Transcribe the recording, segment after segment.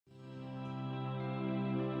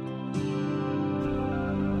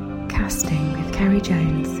Casting with Kerry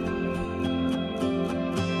Jones.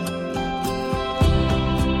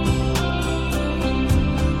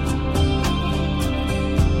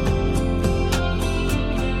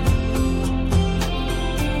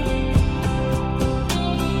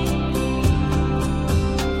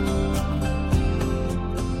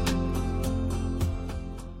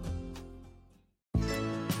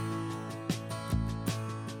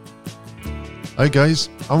 Hi guys,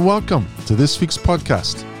 and welcome to this week's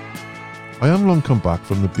podcast. I am long come back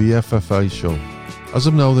from the BFFI show. As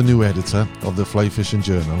I'm now the new editor of the Fly Fishing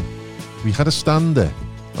Journal, we had a stand there,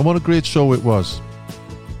 and what a great show it was.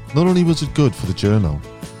 Not only was it good for the journal,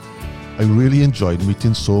 I really enjoyed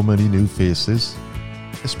meeting so many new faces,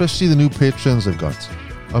 especially the new patrons I've got.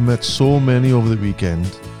 I met so many over the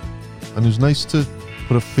weekend, and it was nice to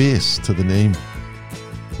put a face to the name.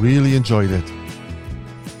 Really enjoyed it.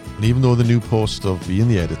 And even though the new post of being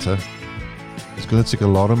the editor is going to take a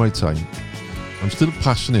lot of my time, I'm still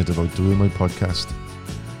passionate about doing my podcast.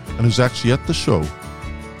 And it was actually at the show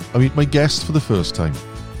I meet my guest for the first time.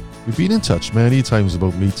 We've been in touch many times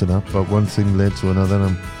about meeting up, but one thing led to another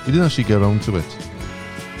and we didn't actually get around to it.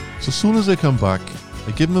 So as soon as I come back,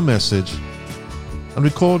 I give him a message and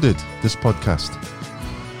recorded this podcast.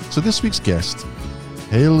 So this week's guest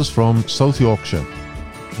hails from South Yorkshire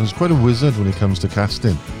and is quite a wizard when it comes to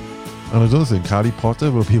casting. And I don't think Harry Potter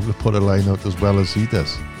will be able to put a line out as well as he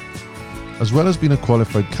does. As well as being a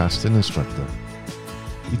qualified casting instructor,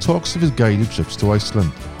 he talks of his guided trips to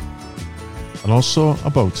Iceland and also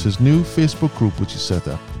about his new Facebook group which he set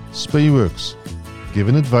up, Speyworks,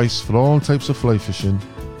 giving advice for all types of fly fishing,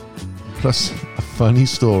 plus a funny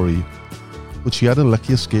story which he had a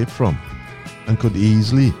lucky escape from and could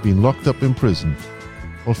easily been locked up in prison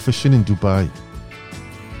while fishing in Dubai.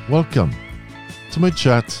 Welcome to my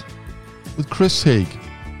chat with Chris Haig.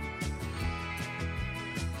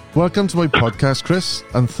 Welcome to my podcast, Chris,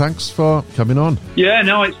 and thanks for coming on. Yeah,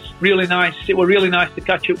 no, it's really nice. It was really nice to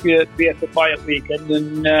catch up with you at BFFI at weekend,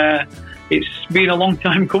 and it's been a long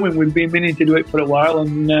time coming. We've been meaning to do it for a while,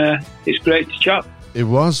 and it's great to chat. It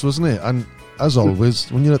was, wasn't it? And as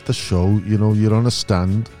always, when you're at the show, you know, you're on a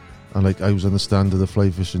stand, and like I was on the stand of the Fly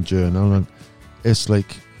Fishing Journal, and it's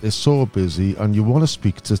like, it's so busy, and you want to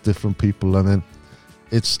speak to different people, and then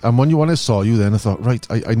and when I saw you then, I thought, right,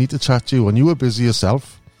 I need to chat to you, and you were busy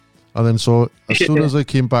yourself. And then so as soon as I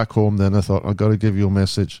came back home then, I thought, I've got to give you a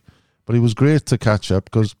message. But it was great to catch up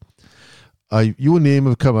because your name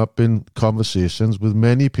have come up in conversations with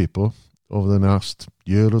many people over the last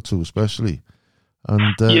year or two especially.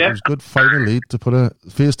 And it was good finally to put a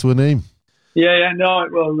face to a name. Yeah, no,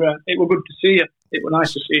 it was good to see you. It was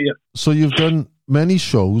nice to see you. So you've done many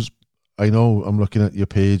shows. I know I'm looking at your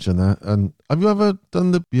page and that. And have you ever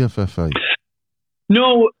done the BFFI?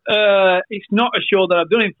 No, it's not a show that I've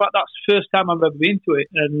done. In fact, that's the first time I've ever been to it.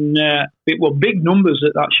 And it were big numbers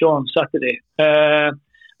at that show on Saturday. There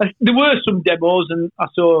were some demos, and I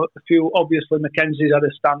saw a few. Obviously, Mackenzie's had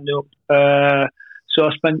a stand-up. So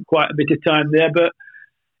I spent quite a bit of time there. But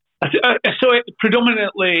I saw it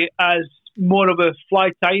predominantly as more of a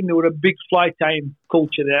fly time. There were a big fly time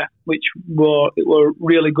culture there, which were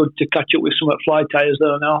really good to catch up with some of the fly tyers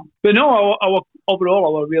there now. But no, overall,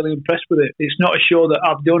 I was really impressed with it. It's not a show that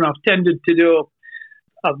I've done.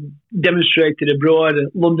 I've demonstrated abroad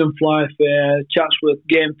at London Fly Fair, Chatsworth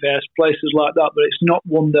Game Fairs, places like that, but it's not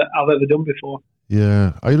one that I've ever done before.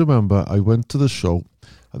 Yeah, I remember I went to the show.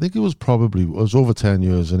 I think it was over 10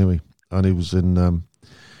 years anyway, and it was in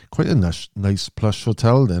quite a nice plush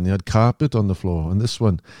hotel then. They had carpet on the floor, and this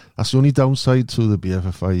one, that's the only downside to the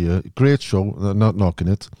BFFI. Great show, not knocking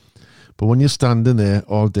it, but when you're standing there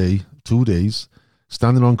all day, 2 days,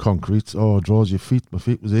 standing on concrete, it draws your feet. My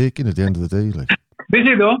feet was aching at the end of the day. Like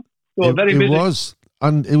busy though, very busy. It was,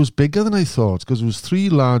 and it was bigger than I thought because it was 3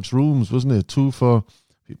 large rooms, wasn't it? 2 for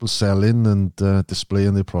people selling and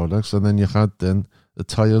displaying their products, and then you had then the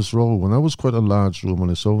tyres row, and that was quite a large room on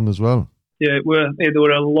its own as well. Yeah, there were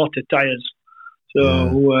a lot of tyres.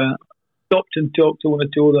 So stopped and talked to one or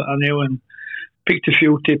two that I knew and picked a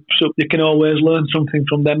few tips up. You can always learn something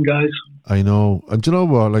from them guys. I know. And do you know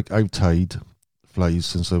what? Like, I've tied flies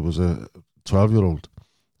since I was a 12-year-old.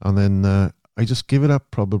 And then I just gave it up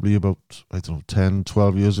probably about, 10,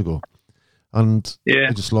 12 years ago. And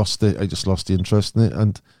I just lost it. I just lost the interest in it.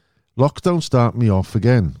 And lockdown started me off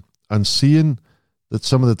again. And seeing that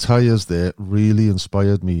some of the tyres there really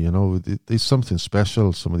inspired me. You know, there's something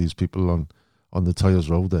special, some of these people on the tyres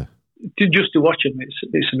road there. Just to watch them,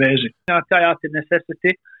 it's amazing. I tie out of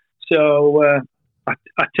necessity. So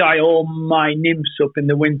I tie all my nymphs up in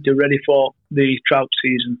the winter ready for the trout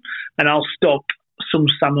season. And I'll stock some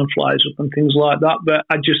salmon flies up and things like that. But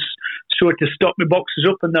I just sort of stock my boxes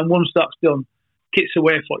up, and then once that's done, kit's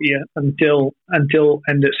away for you until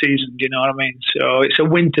end of season. Do you know what I mean? So it's a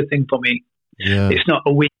winter thing for me. Yeah. It's not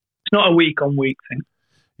a week. It's not a week on week thing.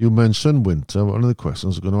 You mentioned winter. One of the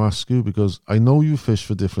questions I'm going to ask you, because I know you fish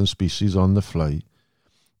for different species on the fly.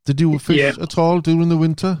 Did you fish at all during the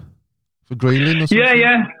winter for grayling or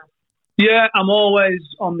something? Yeah. I'm always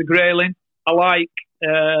on the grayling. I like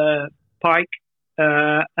pike,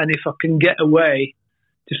 and if I can get away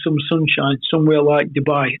to some sunshine, somewhere like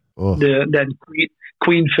Dubai, then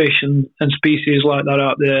queenfish and species like that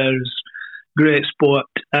out there is great sport.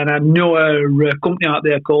 And I know a company out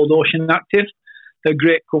there called Ocean Active. They're a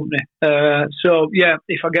great company. So, yeah,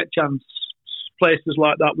 if I get a chance, places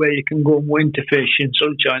like that where you can go and winter fish in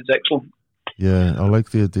sunshine's excellent. Yeah, I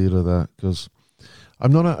like the idea of that, because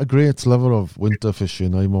I'm not a great lover of winter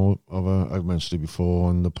fishing. I'm more of I've mentioned it before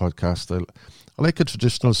on the podcast. I like a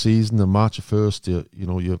traditional season, the March 1st,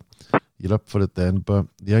 you're up for it then. But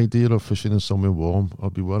the idea of fishing in somewhere warm,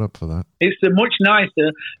 I'll be well up for that. It's much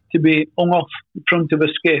nicer to be hung off the front of a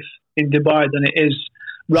skiff in Dubai than it is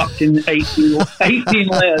wrapped in 18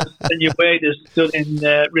 layers and your waders stood in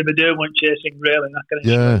River Derwent chasing grayling.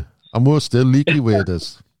 Yeah, and we're still leaky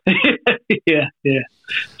waders. yeah.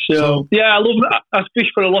 So I fish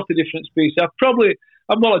for a lot of different species. I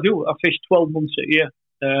fish 12 months a year.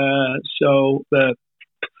 So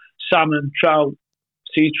salmon, trout,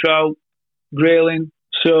 sea trout, grayling,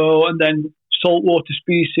 and then saltwater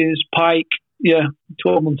species, pike. Yeah,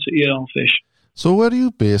 12 months a year I'll fish. So where are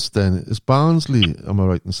you based then? Is Barnsley, am I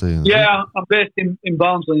right in saying? Yeah, I'm based in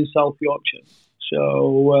Barnsley in South Yorkshire.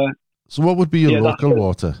 So what would be your local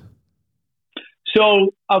water?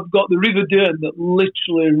 So I've got the River Dern that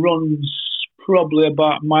literally runs probably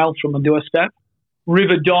about a mile from my doorstep.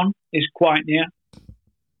 River Don is quite near.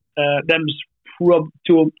 Them's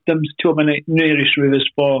two of my nearest rivers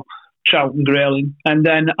for trout and grayling. And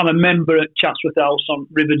then I'm a member at Chatsworth House on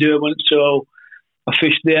River Derwent, so I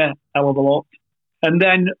fish there a hell of a lot. And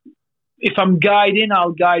then if I'm guiding,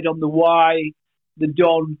 I'll guide on the Wye, the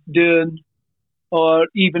Don, Dern, or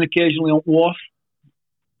even occasionally on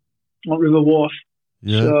River Wharfe.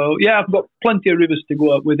 Yeah. So I've got plenty of rivers to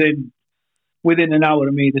go up within an hour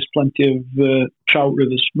of me. There's plenty of trout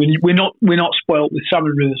rivers. We're not spoilt with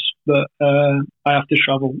salmon rivers, but I have to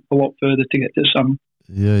travel a lot further to get to salmon.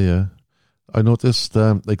 Yeah. I noticed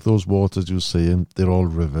like those waters you were saying, they're all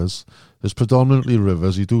rivers. There's predominantly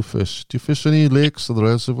rivers. You do fish. Do you fish any lakes or the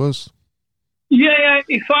reservoirs? Yeah.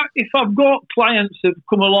 If I've got clients that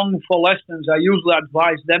come along for lessons, I usually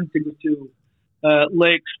advise them to go to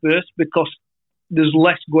lakes first, because there's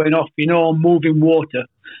less going off. Moving water,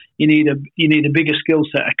 you need a bigger skill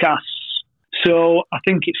set of casts. So I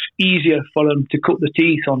think it's easier for them to cut the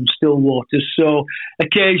teeth on still waters. So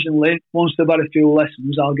occasionally, once they've had a few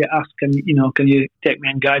lessons, I'll get asked, can you take me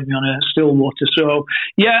and guide me on a still water? So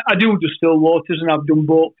I do still waters, and I've done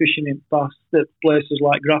boat fishing in the past at places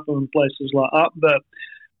like Grafham and places like that. But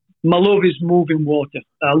my love is moving water.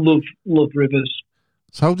 I love rivers.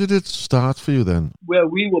 So how did it start for you then? Where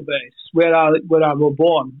we were based, where I was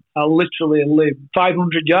born, I literally lived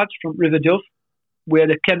 500 yards from River Dove. We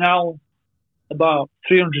had a canal about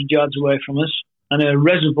 300 yards away from us, and a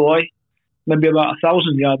reservoir maybe about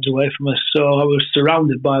 1,000 yards away from us. So I was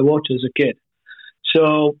surrounded by water as a kid.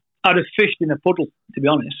 So I'd have fished in a puddle, to be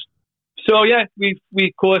honest. So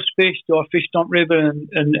we course fished or fished on river,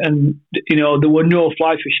 and there were no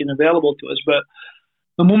fly fishing available to us. But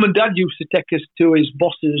my mum and dad used to take us to his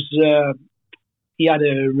boss's. He had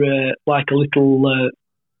a little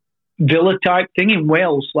villa type thing in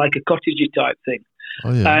Wales, like a cottagey type thing.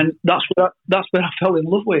 Oh, yeah. And that's where I fell in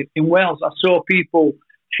love with in Wales. I saw people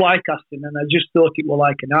fly casting, and I just thought it was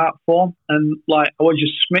like an art form, and I was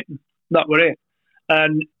just smitten. That were it.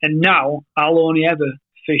 And now I'll only ever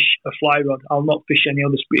fish a fly rod. I'll not fish any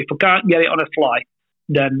other species. If I can't get it on a fly,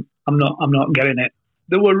 then I'm not getting it.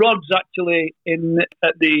 There were rods actually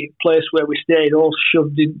at the place where we stayed, all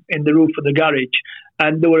shoved in the roof of the garage,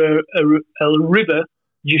 and there were a river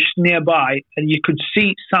just nearby, and you could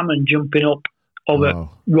see salmon jumping up over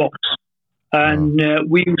rocks, and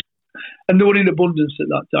they were in abundance at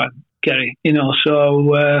that time, Kerry.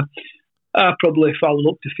 So I probably fouled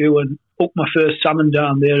up a few and hooked my first salmon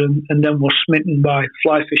down there, and then was smitten by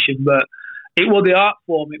fly fishing. But it was the art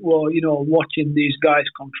form. It was watching these guys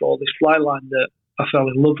control this fly line that I fell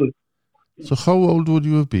in love with. So how old would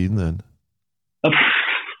you have been then?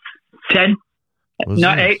 10.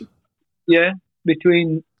 Not 8. Yeah,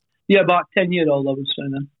 about 10 years old, I would say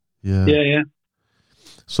then. Yeah.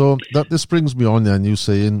 So this brings me on then, you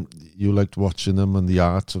saying you liked watching them and the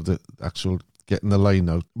art of the actual getting the line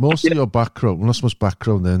out. Most of your background, not so much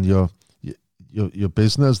background then, your your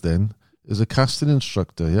business then is a casting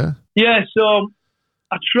instructor, yeah? Yeah, so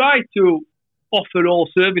I try to offer all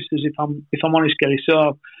services if I'm honest, Gary.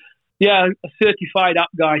 So yeah, a certified app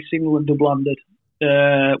guy, single and double-handed,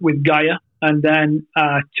 with Gaia, and then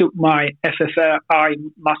I took my FFI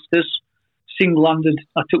Masters, single-handed.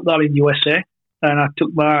 I took that in USA, and I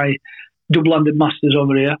took my double-handed Masters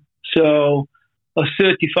over here. So as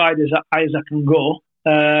certified as high as I can go.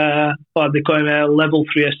 I became a level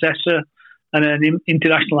 3 assessor and an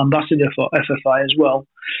international ambassador for FFI as well.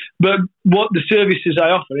 But what the services I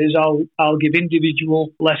offer is I'll give individual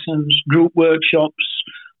lessons, group workshops,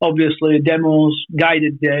 obviously demos,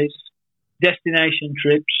 guided days, destination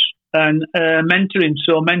trips, and mentoring.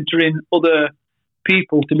 So mentoring other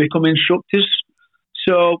people to become instructors.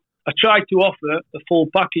 So I try to offer a full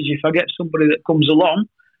package. If I get somebody that comes along,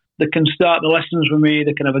 they can start the lessons with me,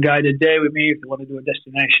 they can have a guided day with me. If they want to do a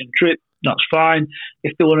destination trip, that's fine.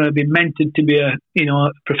 If they want to be mentored to be a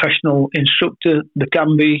professional instructor, they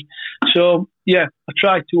can be. So yeah, I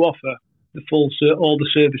try to offer all the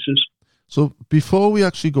services. So before we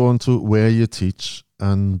actually go on to where you teach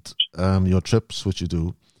and your trips, which you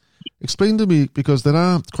do, explain to me, because there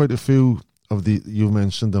are quite a few of you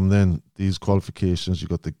mentioned them then, these qualifications.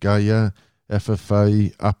 You've got the Gaia,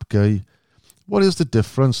 FFI, AppGuy. What is the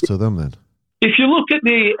difference to them then? If you look at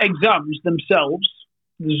the exams themselves,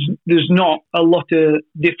 there's not a lot of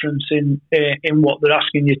difference in what they're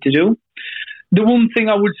asking you to do. The one thing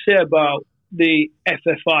I would say about the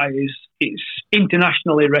FFI is it's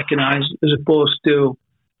internationally recognised as opposed to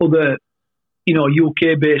other,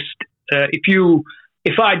 UK-based.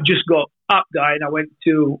 If I just got AppGuy and I went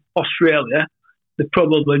to Australia, they'd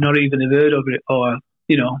probably not even have heard of it, or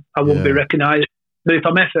I wouldn't be recognised. But if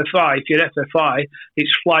I'm FFI, if you're FFI,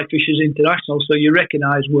 it's Fly Fishers International, so you're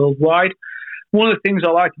recognised worldwide. One of the things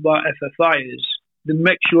I like about FFI is they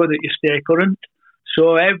make sure that you stay current.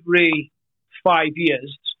 So every 5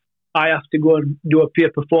 years, I have to go and do a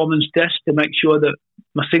peer performance test to make sure that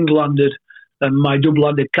my single-handed and my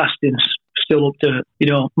double-handed casting's still up to,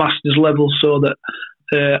 master's level, so that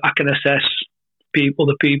I can assess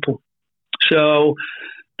other people. So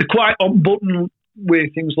they're quite on button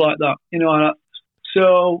with things like that,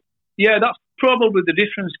 So, yeah, that's probably the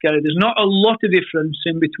difference, Gary. There's not a lot of difference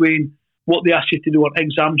in between what they ask you to do on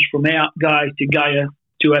exams from AppGuy to Gaia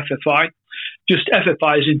to FFI. Just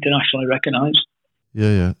FFI is internationally recognised.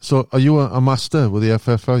 Yeah. So are you a master with the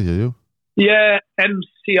FFI, are you? Yeah,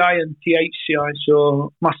 MCI and THCI,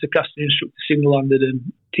 so Master Casting Instructor single-handed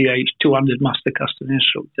and TH two-handed Master Casting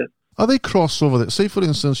Instructor. Are they crossover? Say, for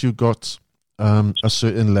instance, you got a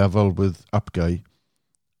certain level with AppGuy,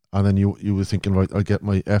 and then you were thinking, right, I'll get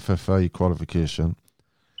my FFI qualification.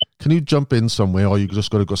 Can you jump in somewhere, or you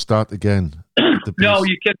just got to go start again? No,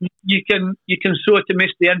 you can sort of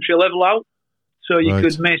miss the entry level out. So you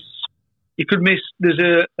could miss. There's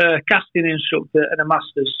a casting instructor and a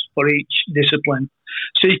masters for each discipline.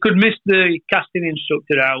 So you could miss the casting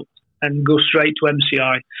instructor out and go straight to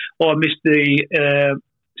MCI, or miss the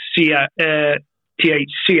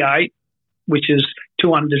THCI, which is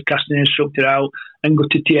 200 casting instructor out, and go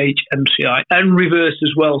to THMCI, and reverse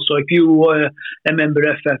as well. So if you were a member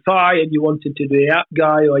FFI and you wanted to do the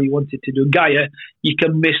AppGuy or you wanted to do Gaia, you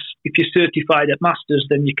can miss, if you're certified at Masters,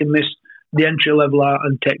 then you can miss the entry level out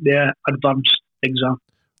and take their advanced exam.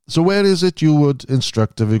 So where is it you would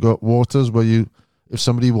instruct? Have you got waters where you, if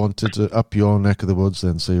somebody wanted to up your neck of the woods,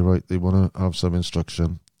 then say, right, they want to have some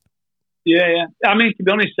instruction? Yeah. I mean, to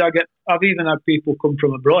be honest, I've even had people come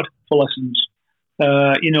from abroad for lessons.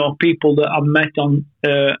 People that I've met on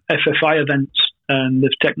FFI events, and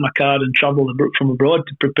they've taken my card and travelled from abroad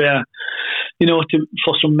to prepare,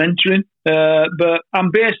 for some mentoring. But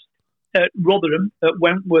I'm based at Rotherham, at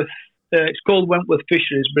Wentworth. It's called Wentworth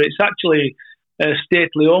Fisheries, but it's actually a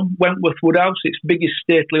stately home, Wentworth Woodhouse. It's the biggest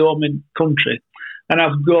stately home in the country. And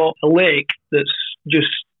I've got a lake that's just,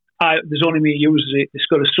 there's only me who uses it. It's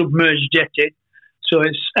got a submerged jetty. So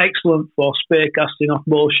it's excellent for spear casting off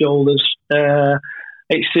both shoulders.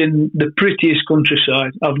 It's in the prettiest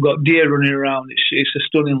countryside. I've got deer running around. It's a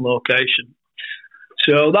stunning location.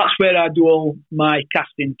 So that's where I do all my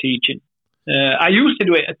casting teaching. I used to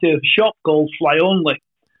do it at a shop called Fly Only,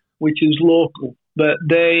 which is local. But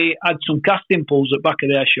they had some casting poles at the back of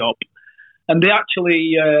their shop. And they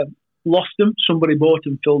actually lost them. Somebody bought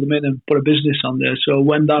them, filled them in and put a business on there. So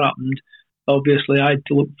when that happened, obviously I had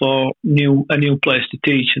to look for a new place to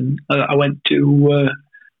teach, and I went to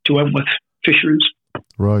Wentworth Fisheries.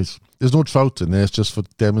 Right. There's no trout in there. It's just for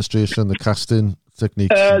demonstration, the casting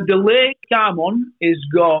techniques. The lake I'm on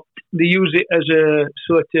they use it as a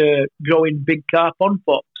sort of growing big carp on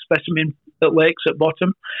for specimen at lakes at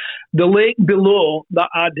bottom. The lake below that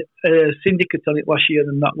had a syndicate on it last year,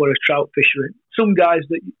 and that were a trout fishery. Some guys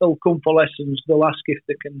that'll come for lessons, they'll ask if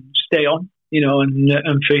they can stay on,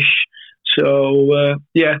 and fish. So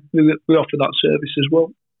we offer that service as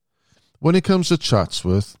well. When it comes to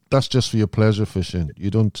Chatsworth, that's just for your pleasure fishing.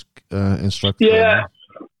 You don't instruct. Yeah,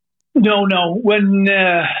 no. When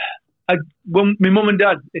my mum and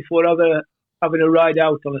dad, if we're having a ride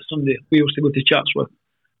out on a Sunday, we used to go to Chatsworth,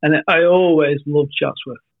 and I always loved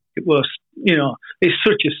Chatsworth. It was, it's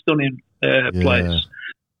such a stunning place,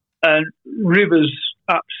 and rivers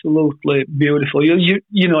absolutely beautiful. You're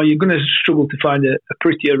going to struggle to find a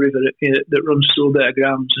prettier river that runs through their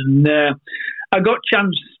grounds. And I got a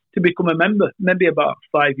chance to become a member maybe about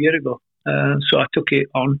 5 years ago, so I took it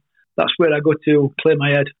on. That's where I go to clear my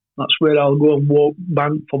head. That's where I'll go and walk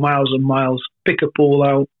bank for miles and miles, pick a pool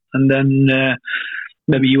out, and then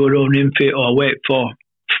maybe you were on infit or wait for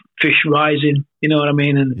fish rising, you know what I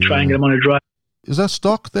mean, and try and get them on a dry. Is that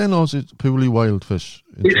stock then, or is it purely wild fish?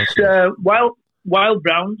 It's wild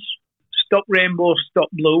browns, stock rainbow, stock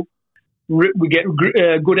blue. We get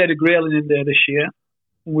a good head of grayling in there this year.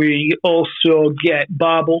 We also get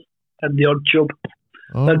barbel and the odd chub.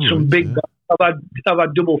 Had some big. I've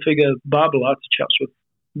had double figure barbel out to Chatsworth,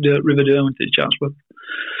 the River Derwent to Chatsworth.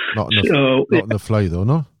 Not in the fly though,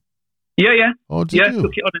 no. Yeah. Oh, did you?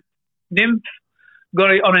 Took it on a nymph.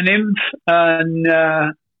 Got it on a nymph and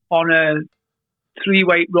on a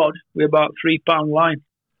 3-weight rod with about 3 pound line.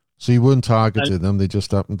 So you weren't targeting them; they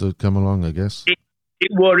just happened to come along, I guess.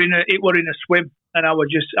 It were in a swim, and I was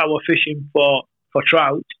fishing for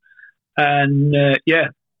trout, and I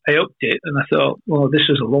upped it, and I thought, well, this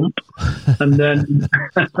is a lump, and then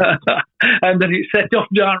it set off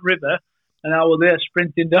down river, and I was there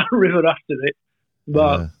sprinting down river after it.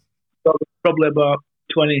 But probably about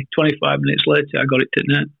 20, 25 minutes later, I got it to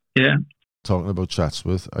net. Yeah. Talking about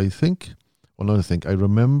Chatsworth, I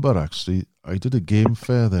remember actually, I did a game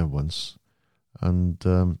fair there once, and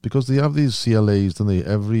because they have these CLAs, don't they,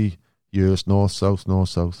 every year, it's north, south,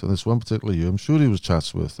 and this one particular year, I'm sure it was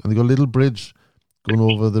Chatsworth, and they got a little bridge going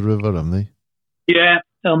over the river, haven't they? Yeah,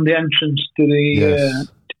 on the entrance to the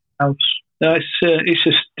house. It's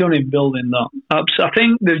a stunning building, that. I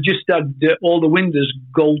think they've just had all the windows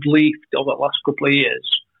gold leafed over the last couple of years.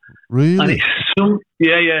 Really? And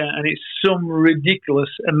it's some ridiculous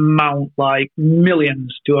amount, like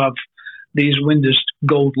millions, to have these windows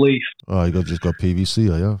gold leafed. Oh, you just got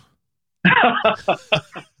PVC, I have.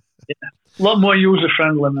 Yeah. A lot more user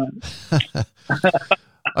friendly, man.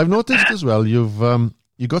 I've noticed as well you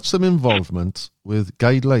got some involvement with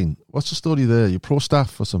Guideline. What's the story there? You're pro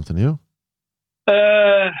staff or something, you?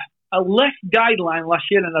 I left Guideline last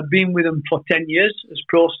year, and I've been with them for 10 years as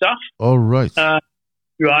pro staff. Oh, right.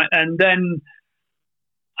 Right, and then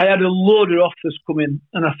I had a load of offers come in,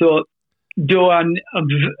 and I thought,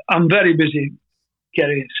 I'm very busy,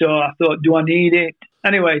 Kerry, so I thought, do I need it?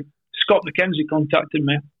 Anyway, Scott McKenzie contacted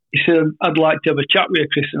me. He said, I'd like to have a chat with you,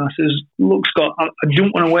 Chris. And I says, look, Scott, I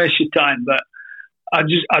don't want to waste your time, but I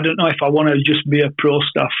don't know if I want to just be a pro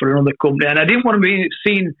staff for another company. And I didn't want to be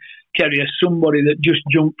seen, Kerry, as somebody that just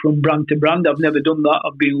jumped from brand to brand. I've never done that.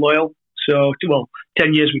 I've been loyal. So,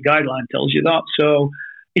 10 years with Guideline tells you that. So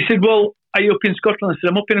he said, well, are you up in Scotland? I said,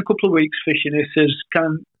 I'm up in a couple of weeks fishing. He says,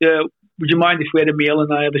 would you mind if we had a meal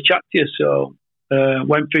and I have a chat to you? So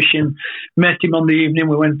went fishing, met him on the evening.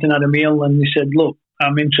 We went and had a meal, and he said, look,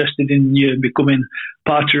 I'm interested in you becoming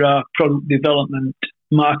part of our product development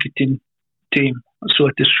marketing team, so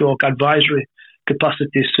to stroke advisory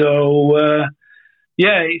capacity. So,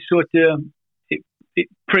 it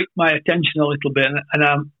pricked my attention a little bit. And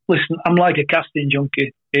I'm like a casting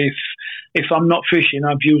junkie. If I'm not fishing,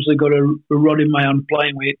 I've usually got a rod in my hand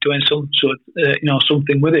playing with it, doing some sort,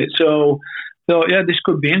 something with it. So this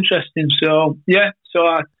could be interesting. So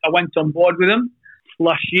I went on board with them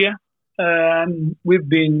last year. We've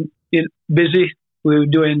been busy. We're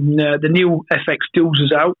doing the new FX2s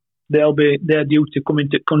is out. They're due to come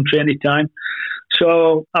into the country anytime.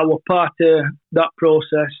 So I was part of that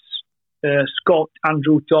process. Scott,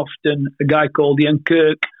 Andrew Toft, and a guy called Ian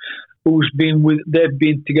Kirk, they've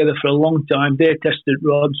been together for a long time. They tested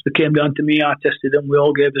rods. They came down to me. I tested them. We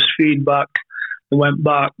all gave us feedback. They went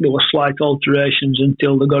back. There were slight alterations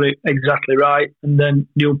until they got it exactly right. And then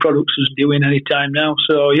new products is due in any time now.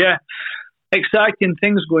 So, exciting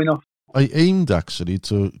things going on. I aimed actually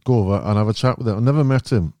to go over and have a chat with him. I never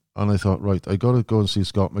met him. And I thought, right, I got to go and see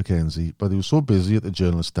Scott McKenzie. But he was so busy at the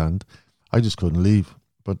journalist stand, I just couldn't leave.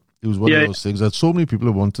 But it was one of those things. I had so many people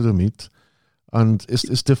who wanted to meet. And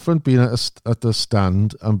it's different being at the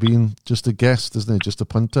stand and being just a guest, isn't it? Just a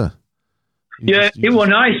punter. It was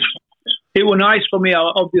nice. It was nice for me. I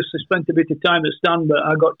obviously spent a bit of time at stand, but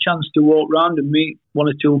I got a chance to walk around and meet one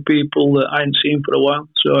or two people that I hadn't seen for a while,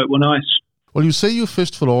 so it was nice. Well, you say you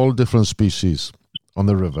fished for all different species on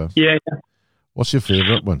the river. Yeah. What's your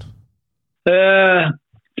favourite one?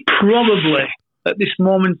 Probably, at this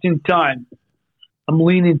moment in time, I'm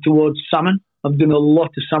leaning towards salmon. I've done a lot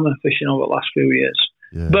of salmon fishing over the last few years.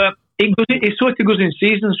 Yeah. But it sort of goes in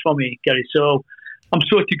seasons for me, Kerry. So I'm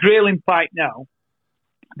sort of grayling pike now.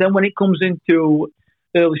 Then when it comes into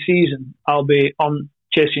early season, I'll be on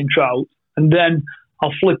chasing trout. And then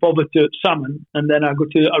I'll flip over to salmon. And then I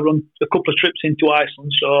run a couple of trips into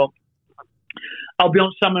Iceland. So I'll be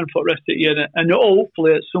on salmon for the rest of the year. And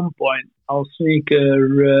hopefully at some point, I'll sneak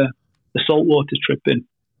a saltwater trip in.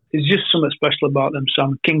 There's just something special about them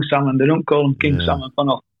salmon. King salmon. They don't call them king salmon for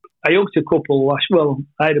nothing. I hooked a couple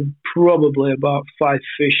I had probably about 5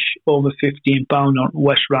 fish over 15 pound on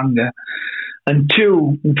West Ranger. And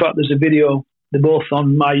 2, in fact, there's a video, they're both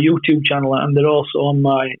on my YouTube channel and they're also on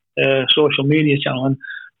my social media channel. And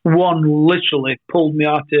one literally pulled me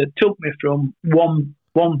out, took me from one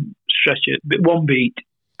stretch, one beat,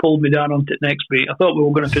 pulled me down onto the next beat. I thought we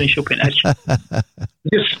were going to finish up in Edge. I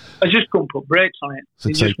just couldn't put brakes on it.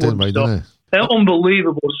 It's exciting,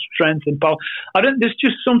 unbelievable strength and power. There's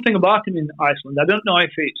just something about him in Iceland. I don't know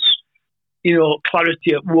if it's,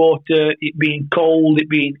 clarity of water, it being cold, it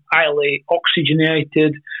being highly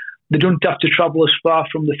oxygenated. They don't have to travel as far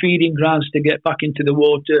from the feeding grounds to get back into the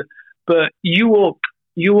water. But you walk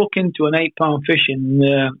into an 8-pound fish in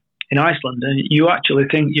Iceland, and you actually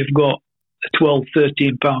think you've got a 12,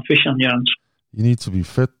 13-pound fish on your hands. You need to be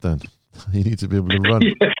fit then. You need to be able to run.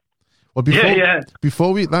 Yeah. Well,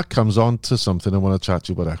 before that comes on to something I want to chat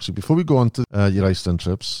to you about, actually. Before we go on to your Iceland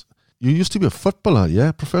trips, you used to be a footballer,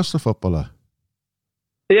 yeah? Professional footballer.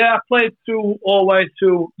 Yeah, I played all the way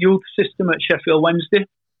through youth system at Sheffield Wednesday.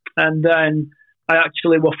 And then I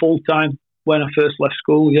actually was full-time when I first left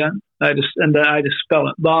school, yeah. I had a spell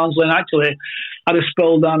at Barnsley, and actually I had a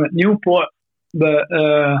spell down at Newport, but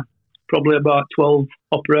probably about 12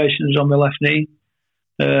 operations on my left knee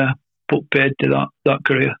put paid to that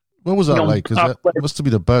career. What was that like? Because it must be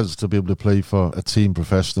the buzz to be able to play for a team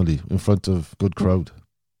professionally in front of a good crowd.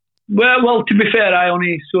 Well, to be fair, I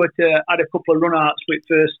only sort of had a couple of run-outs with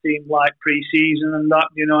first team, like pre-season and that,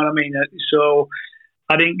 you know what I mean? So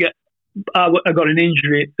I got an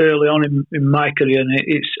injury early on in my career, and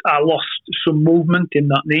I lost some movement in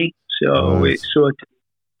that knee. So right. It's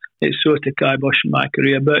sort of kiboshed my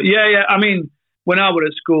career. But yeah, I mean, when I was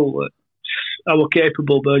at school, I was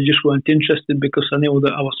capable, but I just weren't interested because I knew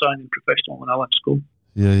that I was signing professional when I left school.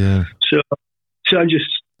 Yeah. So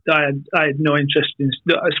I had no interest in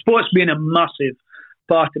sports being a massive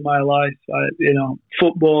part of my life.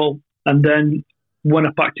 Football, and then when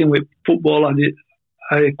I packed in with football,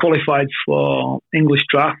 I qualified for English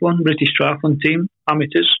triathlon, British triathlon team,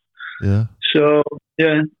 amateurs. Yeah. So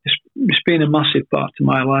yeah, it's been a massive part of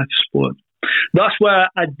my life, sport. That's where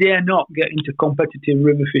I dare not get into competitive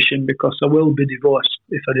river fishing because I will be divorced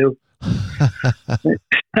if I do.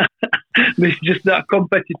 It's just that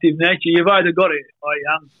competitive nature. You've either got it or you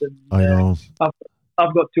haven't. I know.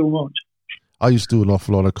 I've got too much. I used to do an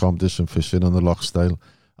awful lot of competition fishing on the Lochstyle,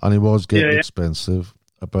 and it was getting expensive.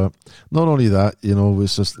 But not only that,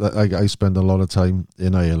 it's just that I spend a lot of time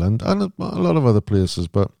in Ireland and a lot of other places.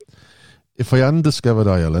 But if I hadn't discovered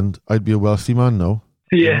Ireland, I'd be a wealthy man now.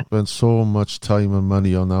 Yeah. Spent so much time and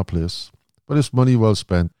money on that place. But it's money well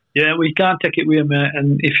spent. Yeah, well, you can't take it with you, mate.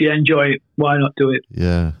 And if you enjoy it, why not do it?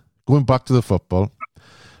 Yeah. Going back to the football.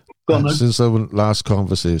 Since our last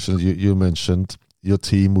conversation, you mentioned your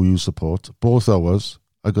team who you support. Both ours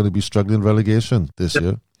are going to be struggling relegation this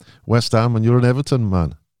year. West Ham, and you're an Everton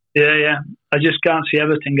man. Yeah. I just can't see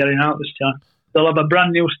Everton getting out this time. They'll have a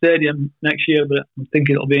brand new stadium next year, but I think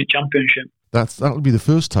it'll be in Championship. That'll be the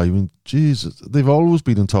first time. And Jesus, they've always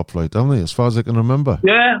been in top flight, haven't they? As far as I can remember.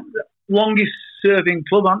 Yeah, longest serving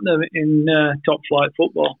club, aren't they, in top flight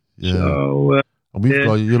football? Yeah. So, and we've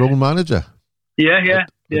got your own manager. Yeah.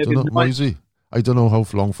 I don't know, Moisey. I don't know how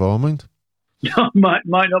long for, mind. might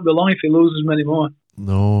not be long if he loses many more.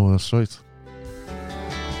 No, that's right.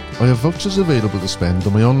 I have vouchers available to spend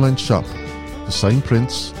on my online shop for signed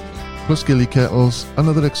prints, plus gilly kettles and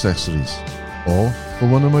other accessories, or for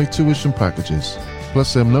one of my tuition packages.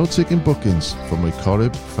 Plus, I'm now taking bookings for my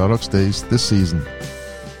Corrib Ferox days this season.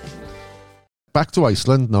 Back to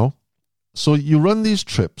Iceland now. So you run these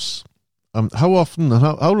trips. How often and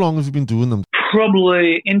how long have you been doing them?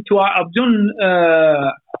 Probably I've done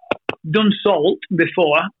salt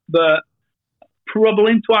before, but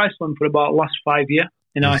probably into Iceland for about the last 5 years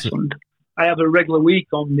in Iceland. I have a regular week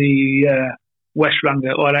on the West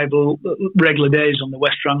Ranga, or I have regular days on the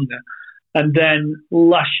West Ranga. And then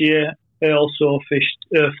last year, I also fished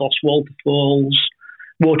Foss waterfalls,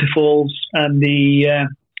 and the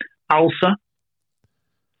Alsa.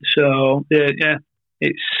 So yeah,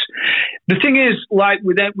 it's the thing is, like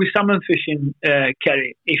with salmon fishing,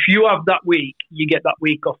 Kerry. If you have that week, you get that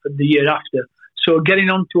week off of the year after. So getting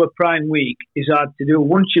onto a prime week is hard to do.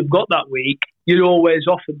 Once you've got that week, you're always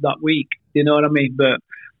offered that week. You know what I mean? But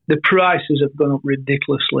the prices have gone up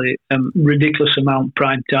ridiculously, ridiculous amount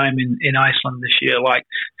prime time in Iceland this year, like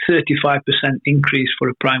 35% increase for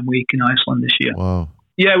a prime week in Iceland this year. Wow.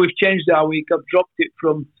 Yeah, we've changed our week. I've dropped it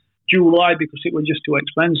from July because it was just too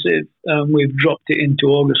expensive. We've dropped it into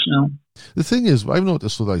August now. The thing is, I've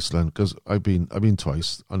noticed with Iceland, because I've been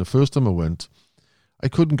twice, and the first time I went, I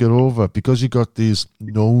couldn't get over because you got these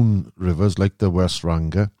known rivers like the West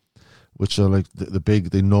Ranga, which are like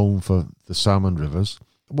they're known for the salmon rivers.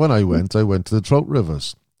 When I went to the trout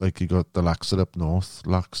rivers. Like you got the Laxar up north,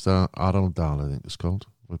 Laxar, Araldal, I think it's called,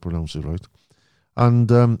 if I pronounce it right. And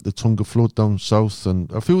the Tunga float down south,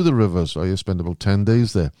 and a few of the rivers. I spent about 10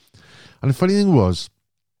 days there. And the funny thing was,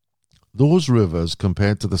 those rivers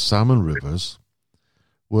compared to the salmon rivers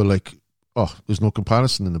were like, there's no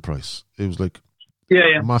comparison in the price. It was like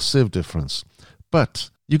a massive difference. But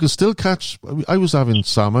you can still catch. I was having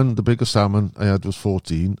salmon. The biggest salmon I had was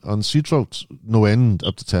 14, and sea trout, no end,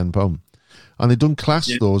 up to £10. And they don't class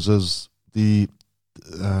those as the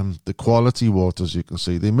quality waters. You can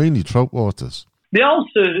see they're mainly trout waters. The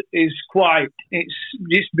Alsa is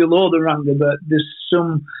it's below the Ranga, but there's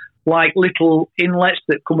some like little inlets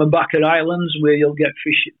that come back at islands where you'll get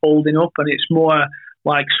fish holding up, and it's more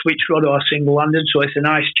like switch rod or single-handed, so it's a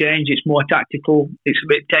nice change. It's more tactical. It's a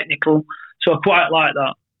bit technical, so I quite like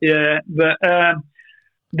that. Yeah, but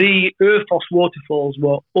the Urfoss waterfalls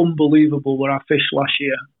were unbelievable where I fished last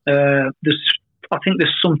year. I think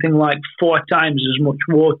there's something like 4 times as much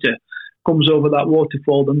water comes over that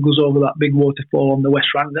waterfall than goes over that big waterfall on the West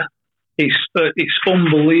Ranga. It's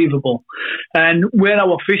unbelievable. And where I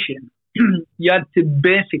was fishing, you had to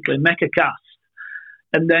basically make a cast,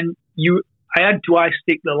 and then I had to ice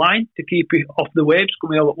stick the line to keep it off the waves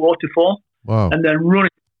coming over the waterfall. Wow. And then run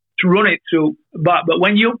it through back. But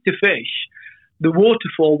when you hook the fish, the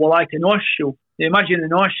waterfall will like an horseshoe. Imagine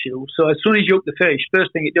an horseshoe. So as soon as you hook the fish,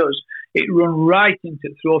 first thing it does, it runs right into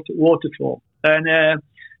the throat of the waterfall. And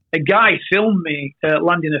a guy filmed me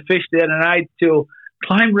landing a fish there, and I had to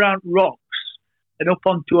climb around rocks and up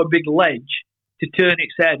onto a big ledge to turn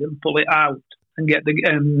its head and pull it out and get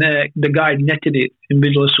the guy netted it in the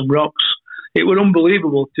middle of some rocks. It was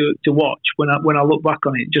unbelievable to watch when I look back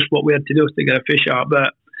on it, just what we had to do to get a fish out.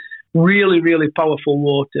 But really, really powerful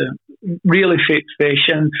water, really fit fish.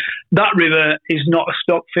 And that river is not a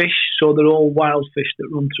stock fish, so they're all wild fish that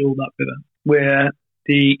run through that river. Where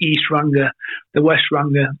the East Ranga, the West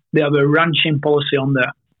Ranga, they have a ranching policy on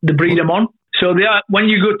there. They breed them on. So when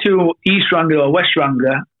you go to East Ranga or West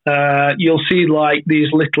Ranga, you'll see like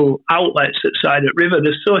these little outlets at side of the river.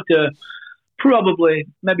 There's sort of probably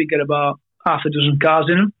maybe get about half a dozen cars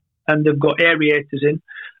in them, and they've got aerators in.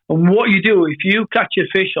 And what you do, if you catch a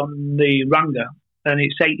fish on the Ranga, and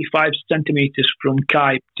it's 85 centimetres from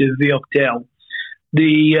Kype to Viog Tail,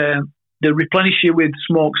 they replenish you with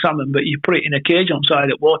smoked salmon, but you put it in a cage on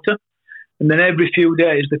side of water, and then every few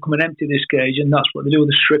days they come and empty this cage, and that's what they do,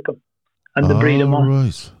 they strip them, and they breed them on.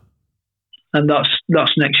 Right. And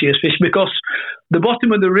that's next year's fish, because the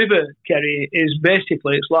bottom of the river, Kerry, is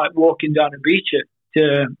basically, it's like walking down a beach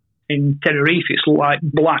in Tenerife. It's like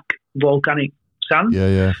black volcanic sand.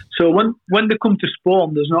 Yeah. So when they come to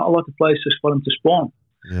spawn, there's not a lot of places for them to spawn.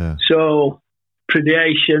 Yeah. So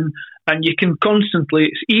predation, and you can constantly,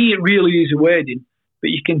 it's really easy wading,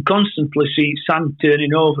 but you can constantly see sand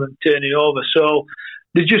turning over. So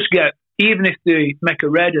they just get, even if they make a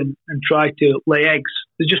red and try to lay eggs,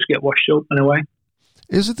 they just get washed up and away.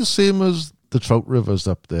 Is it the same as the trout rivers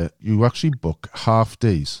up there? You actually book half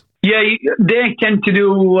days? Yeah, they tend to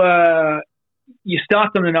do, you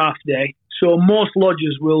start on an half day. So most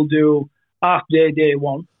lodges will do half day, day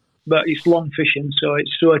one, but it's long fishing. So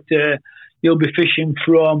it's sort of, you'll be fishing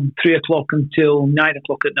from 3 o'clock until 9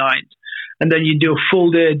 o'clock at night. And then you do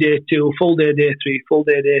full day, day 2, full day, day 3, full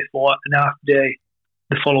day, day 4, and half day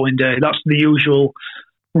the following day. That's the usual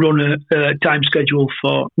time schedule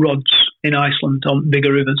for rods in Iceland on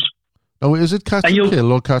bigger rivers. Oh, is it catch and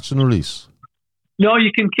kill or catch and release? No,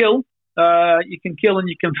 you can kill. You can kill and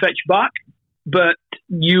you can fetch back, but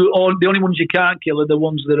the only ones you can't kill are the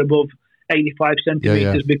ones that are above 85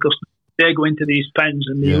 centimetres because they go into these pens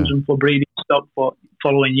and they use them for breeding stock for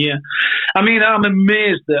following year. I mean, I'm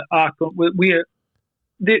amazed that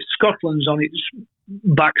Scotland's on its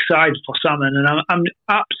backside for salmon, and I'm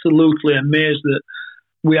absolutely amazed that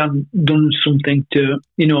we haven't done something to,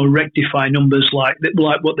 rectify numbers like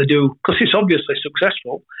what they do, because it's obviously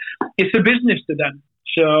successful. It's a business to them.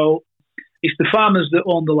 So it's the farmers that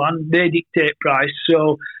own the land. They dictate price.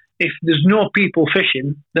 So if there's no people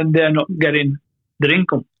fishing, then they're not getting their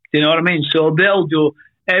income. You know what I mean? So they'll do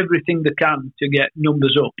everything they can to get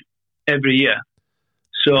numbers up every year.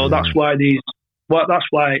 So that's why the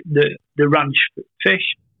ranch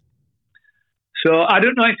fish. So I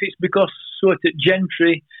don't know if it's because sort of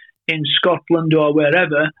gentry in Scotland or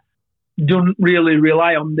wherever don't really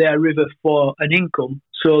rely on their river for an income.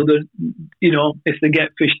 So that, if they get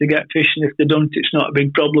fish, they get fish, and if they don't, it's not a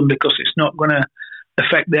big problem because it's not going to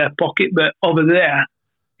affect their pocket. But over there,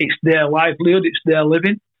 it's their livelihood, it's their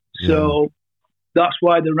living. So that's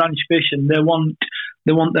why the ranch fishing, they want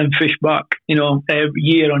them fish back, every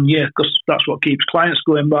year on year, because that's what keeps clients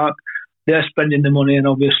going back. They're spending the money, and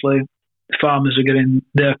obviously the farmers are getting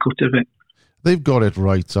their cut of it. They've got it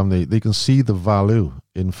right, haven't they? They can see the value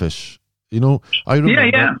in fish. I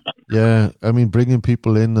remember. Yeah. I mean, bringing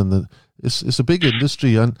people in, and it's a big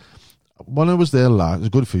industry. And when I was there last, it was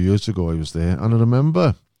a good few years ago. I was there, and I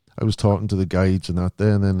remember I was talking to the guides and that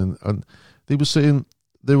there, and they were saying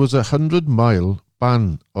there was 100-mile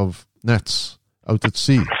ban of nets out at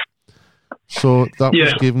sea. So that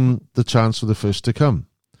was given the chance for the fish to come.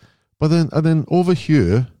 But then over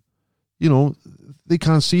here, they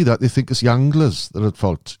can't see that. They think it's the anglers that are at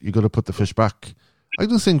fault. You've got to put the fish back. I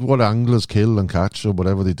don't think what anglers kill and catch or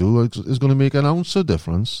whatever they do is going to make an ounce of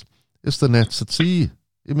difference. It's the nets at sea.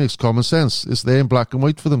 It makes common sense. It's there in black and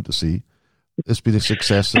white for them to see. It's been a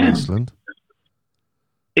success in Iceland.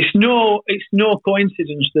 It's no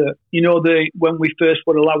coincidence that, when we first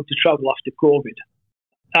were allowed to travel after COVID,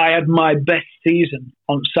 I had my best season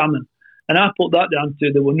on salmon. And I put that down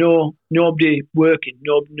to there were nobody working,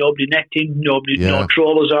 nobody netting, no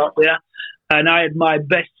trawlers out there. And I had my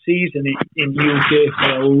best season in UK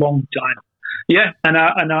for a long time. Yeah, and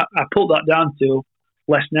I put that down to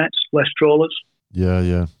less nets, less trawlers.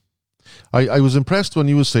 Yeah. I was impressed when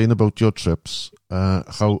you were saying about your trips,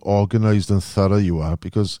 how organised and thorough you are,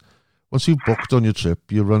 because once you've booked on your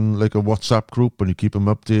trip, you run like a WhatsApp group and you keep them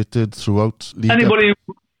updated throughout. So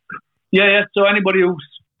anybody who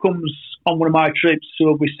comes on one of my trips,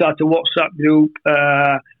 so we start a WhatsApp group.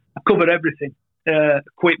 I cover everything: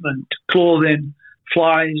 equipment, clothing,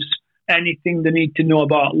 flies, anything they need to know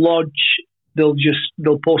about lodge. They'll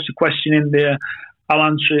post a question in there. I'll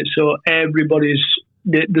answer it. So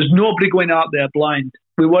there's nobody going out there blind.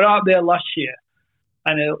 We were out there last year,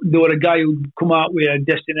 and there was a guy who come out with a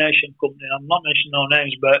destination company. I'm not mentioning no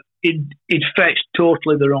names, but he'd fetched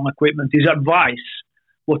totally the wrong equipment. His advice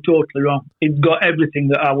were totally wrong. He'd got everything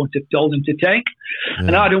that I told him to take,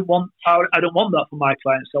 and I don't want that for my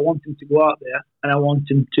clients. I want them to go out there, and I want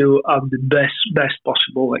them to have the best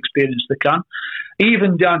possible experience they can,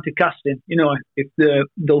 even down to casting. If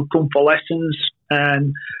they'll come for lessons,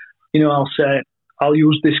 and I'll say, I'll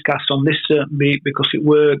use this cast on this certain beat because it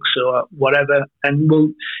works or whatever. And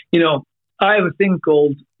I have a thing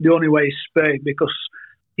called the only way is spay, because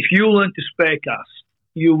if you learn to spay cast,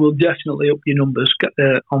 you will definitely up your numbers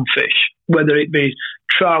on fish, whether it be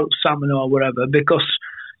trout, salmon or whatever, because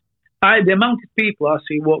the amount of people I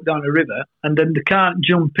see walk down a river and then they can't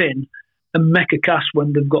jump in and make a cast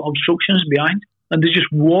when they've got obstructions behind, and they're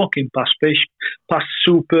just walking past fish, past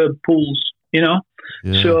superb pools,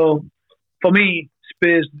 So for me,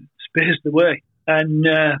 spare's the way. And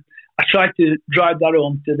I try to drive that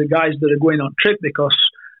home to the guys that are going on trip, because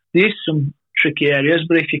there is some tricky areas,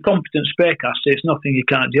 but if you're competent spearcaster, it's nothing you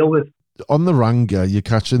can't deal with. On the Ranga, you're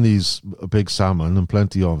catching these big salmon and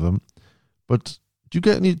plenty of them, but do you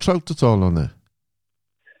get any trout at all on there?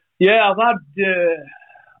 Yeah, I've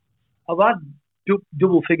had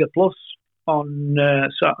double figure plus on.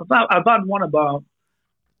 So I've had one about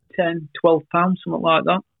 10, 12 pounds, something like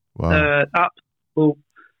that. Wow. Absolute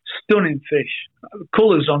stunning fish.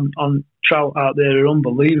 Colours on trout out there are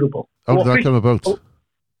unbelievable. How did that come about?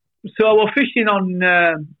 So we were fishing on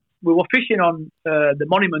the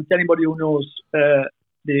Monument. Anybody who knows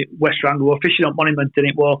the West Ranga, we were fishing on Monument, and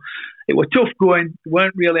it was tough going. There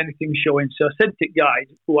weren't really anything showing. So I said to guide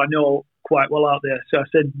who I know quite well out there. So I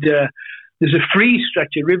said, there's a free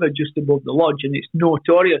stretch of river just above the lodge, and it's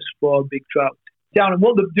notorious for big trout. Down, and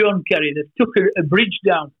what they've done, Kerry, they've took a bridge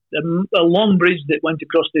down, a long bridge that went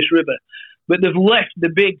across this river, but they've left the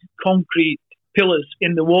big concrete pillars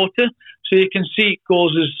in the water, so you can see it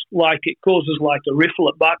causes like a riffle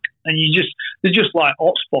at back, and they're just like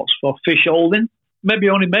hot spots for fish holding. Maybe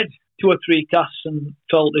only made 2 or 3 casts and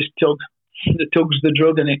felt this tug. the tug's the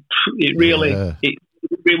drug, and it really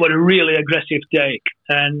it was a really aggressive take,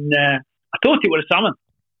 and I thought it was a salmon,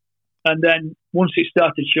 and then once it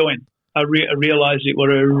started showing, I realised it was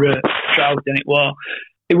a trout, and it was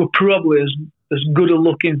probably as good a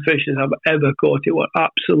looking fish as I've ever caught. It was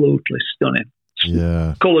absolutely stunning.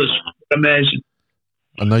 Yeah, colours amazing.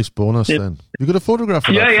 A nice bonus then. You got a photograph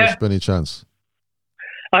of that fish by any chance?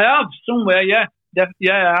 I have somewhere. Yeah, I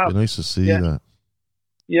have. Be nice to see that.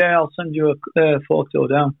 Yeah, I'll send you a photo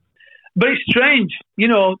down. But it's strange,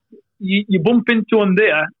 you bump into them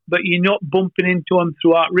there, but you're not bumping into them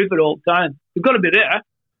throughout river all the time. They've got to be there,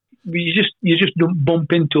 but you just don't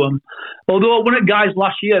bump into them. Although one of the guys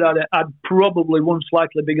last year had probably one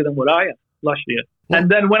slightly bigger than what I had last year. What? And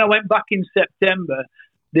then when I went back in September,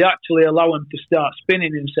 they actually allow them to start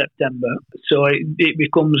spinning in September, so it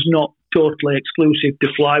becomes not totally exclusive to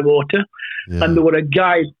fly water. Yeah. And there were a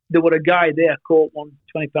guy there caught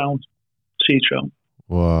 120-pound sea trout.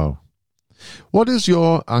 Wow. What is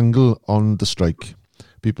your angle on the strike?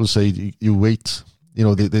 People say you wait.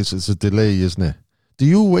 There's a delay, isn't it? Do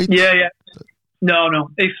you wait? Yeah. No.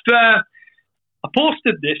 If I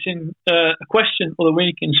posted this in a question for the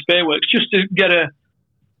week in Spearworks just to get a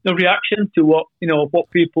reaction to what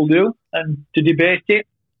people do and to debate it.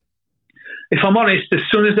 If I'm honest, as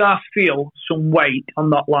soon as I feel some weight on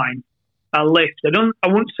that line, I lift. I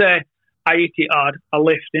wouldn't say I hit it hard. I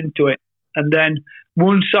lift into it, and then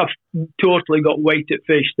once I've totally got weighted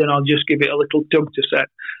fish, then I'll just give it a little tug to set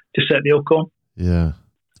the hook on. Yeah.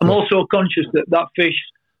 I'm also conscious that fish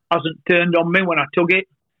hasn't turned on me when I tug it,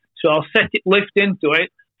 so I'll lift into it,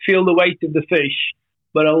 feel the weight of the fish,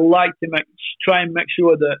 but I like to try and make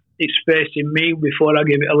sure that it's facing me before I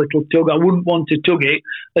give it a little tug. I wouldn't want to tug it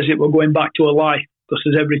as it were going back to a life, because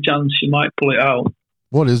there's every chance you might pull it out.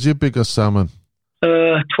 What is your biggest salmon?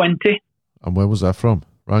 20. And where was that from?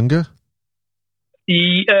 Ranga?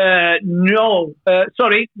 No.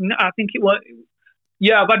 Sorry, I think it was...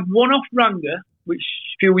 Yeah, I've had one off Ranga, which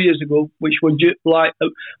a few years ago, which was just like...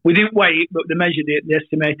 we didn't weigh it, but they measured it, they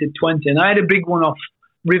estimated 20. And I had a big one off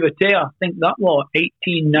River Tay. I think that was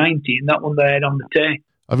 18, 19, that one they had on the Tay.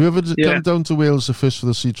 Have you ever come down to Wales to fish for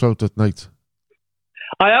the sea trout at night?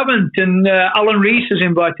 I haven't, and Alan Rees has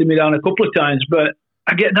invited me down a couple of times, but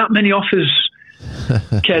I get that many offers,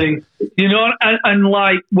 Kerry. And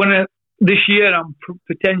like this year I'm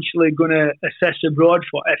potentially going to assess abroad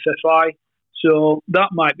for FFI, so that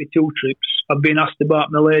might be 2 trips. I've been asked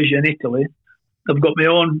about Malaysia and Italy. I've got my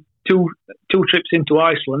own two trips into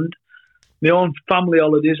Iceland, my own family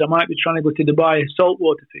holidays. I might be trying to go to Dubai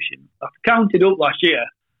saltwater fishing. I've counted up last year.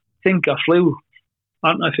 I think I flew, I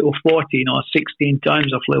don't know if it was 14 or 16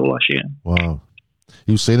 times I flew last year. Wow.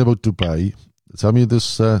 You were saying about Dubai. Tell me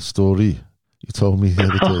this story you told me the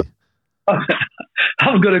other day.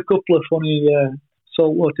 I've got a couple of funny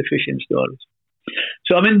saltwater fishing stories.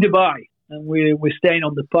 So I'm in Dubai, and we're staying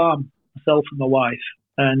on the Palm, myself and my wife.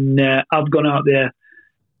 And I've gone out there,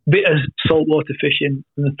 bit of saltwater fishing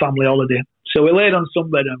and a family holiday. So we laid on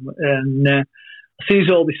sunbed and I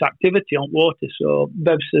sees all this activity on water. So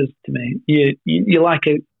Bev says to me, "You're like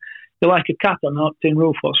a cat on a tin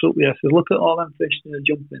roof. What's up with you?" I said, "Look at all them fish that are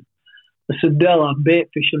jumping." I said, "Dell, I'm bait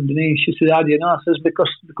fish underneath." She said, "How do you know?" I says, "Because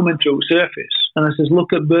they're coming through the surface." And I says,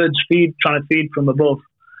 "Look at birds trying to feed from above."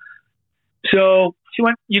 So she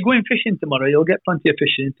went, "You're going fishing tomorrow. You'll get plenty of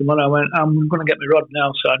fishing tomorrow." I went, "I'm going to get my rod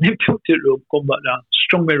now." So I nipped up to the room, come back down,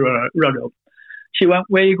 strung my rod up. She went,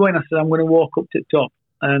 "Where are you going?" I said, "I'm going to walk up to the top."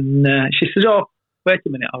 And she says, "Oh, wait a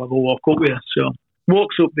minute, I'll go walk up with you." So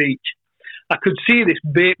walks up beach. I could see this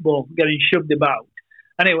bait ball getting shoved about.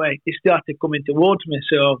 Anyway, it started coming towards me.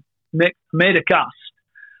 So made a cast.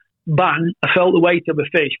 Bang, I felt the weight of a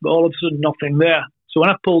fish, but all of a sudden nothing there. So when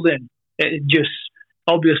I pulled in, it just...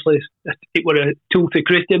 Obviously, it was a toothy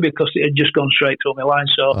critter because it had just gone straight through my line.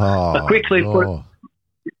 So I quickly put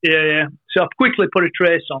a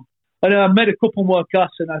trace on, and I made a couple more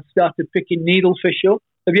casts, and I started picking needlefish up.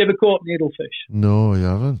 Have you ever caught needlefish? No, I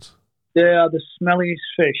haven't. They are the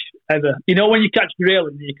smelliest fish ever. You know when you catch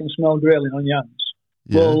grayling, you can smell grayling on your hands.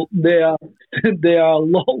 Yeah. Well, they are a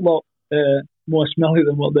lot more smelly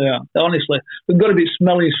than what they are. Honestly, they've got to be the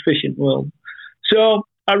smelliest fish in the world. So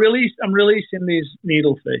I'm releasing these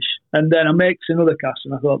needlefish, and then I make another cast,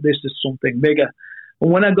 and I thought this is something bigger.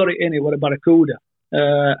 And when I got it in, it was a barracuda.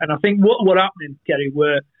 And I think what happening, Kerry,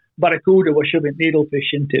 were barracuda were shoving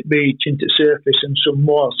needlefish into the beach, into the surface, and some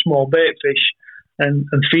more small bait fish, and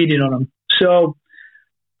feeding on them. So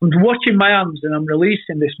I'm watching my hands, and I'm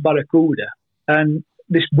releasing this barracuda, and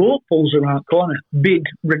this boat pulls around the corner, big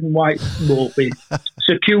red and white boat with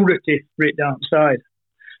security right down the side.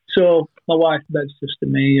 So my wife, Bev, says to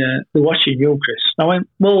me, they're watching you, Chris. I went,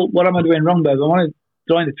 well, what am I doing wrong, Bev? I want to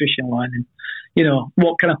join the fishing line and,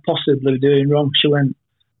 what can I possibly be doing wrong? She went,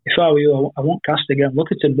 if I were you, I won't cast again.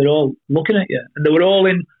 Look at them, they're all looking at you. And they were all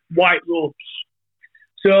in white ropes.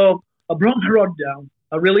 So I brought my rod down,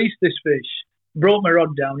 I released this fish, brought my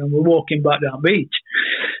rod down, and we're walking back down beach.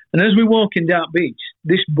 And as we're walking down beach,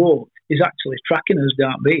 this boat is actually tracking us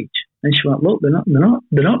down beach. And she went, look, they're not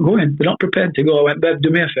going. They're not prepared to go. I went, Bev, do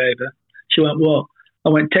me a favour. She went, what? I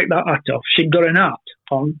went, take that hat off. She'd got an hat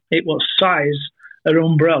on. It was size her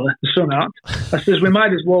umbrella, the sun hat. I says, we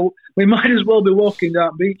might as well be walking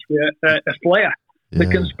down beach with a flare. They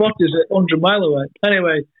can spot us at 100 mile away.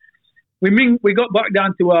 Anyway, we got back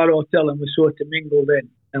down to our hotel and we sort of mingled in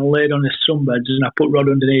and laid on the sunbeds, and I put rod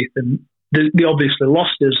underneath, and they obviously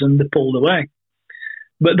lost us and they pulled away.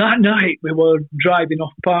 But that night we were driving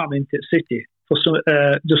off Palm into the city for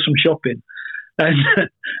just some shopping. And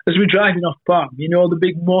as we're driving off Palm, the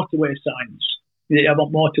big motorway signs. You have a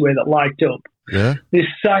motorway that light up. Yeah. This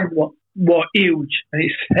sign was huge, and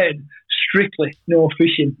it said strictly no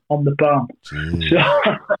fishing on the Palm. Jeez. So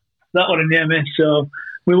that was a near miss. So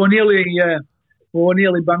we were nearly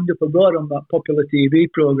banged up aboard on that popular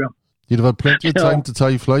TV program. You'd have had plenty of time to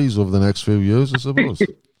tie flies over the next few years, I suppose.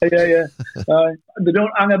 Yeah. They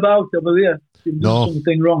don't hang about over there. You've done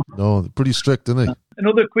something wrong. No, they're pretty strict, aren't they?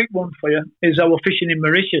 Another quick one for you is I was fishing in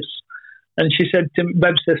Mauritius, and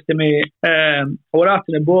Bev says to me, I was out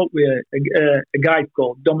in a boat with a guy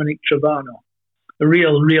called Dominic Travano, a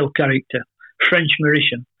real character, French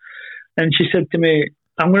Mauritian. And she said to me,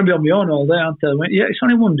 I'm going to be on my own all day, aren't I? I went, yeah, it's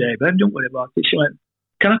only one day, Bev, don't worry about it. She went,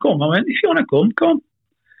 can I come? I went, if you want to come.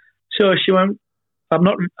 So she went, I'm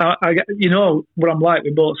not, you know what I'm like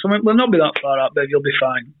with boats. So I went, well, not be that far out, Bev, you'll be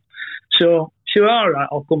fine. So she went, all right,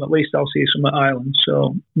 I'll come, at least I'll see some at Ireland.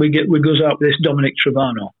 So we goes out with this Dominic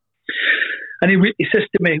Travano. And he says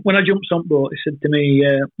to me, when I jumped on boat, he said to me,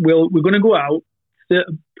 we're going to go out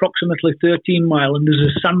approximately 13 mile, and there's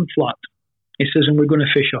a sand flat. He says, and we're going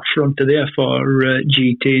to fish off front of there for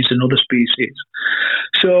GTs and other species.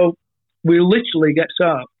 So we literally gets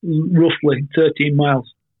out roughly 13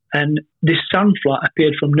 miles. And this sand flat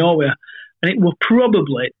appeared from nowhere. And it was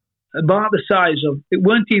probably about the size of, it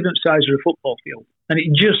weren't even the size of a football field. And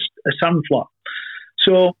it just a sand flat.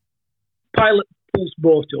 So pilot pulls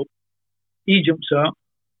boat up. He jumps out.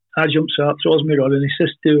 I jumps out, throws me rod, and he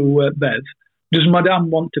says to Bev, does Madame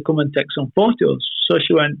want to come and take some photos? So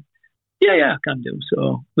she went, yeah, I can do.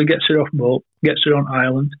 So we gets her off boat, gets her on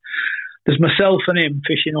island. There's myself and him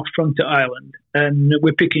fishing off front of island, and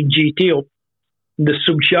we're picking GT up. There's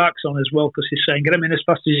some sharks on as well, because he's saying, get them in as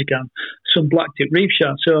fast as you can. Some black tip reef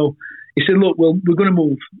sharks. So he said, look, we're going to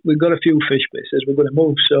move. We've got a few fish, but he says we're going to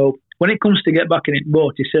move. So when it comes to get back in the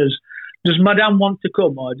boat, he says, does Madame want to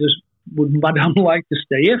come, or would Madame like to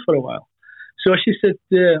stay here for a while? So she said,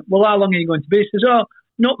 well, how long are you going to be? He says, oh,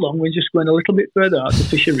 not long. We're just going a little bit further out to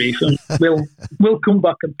fish a reef, and we'll come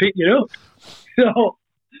back and pick you up. So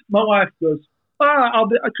my wife goes,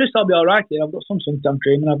 Chris, I'll be all right here. I've got some suntan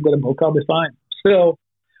cream and I've got a book. I'll be fine. So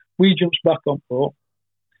we jumps back on boat.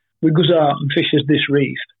 We goes out and fishes this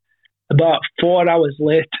reef. About 4 hours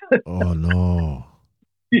later. Oh, no.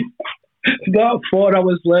 About 4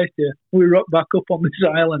 hours later, we rock back up on this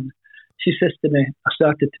island. She says to me, I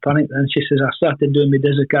started to panic then. She says, I started doing my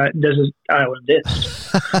desert island dips.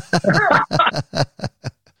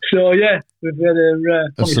 So, yeah, we've had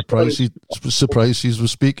a surprise she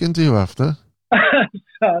was speaking to you after.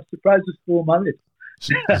 Surprised we're still married.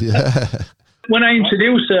 Yeah. When I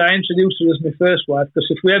introduced her as my first wife, because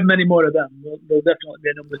if we have many more of them, there'll definitely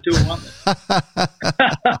be a number two, won't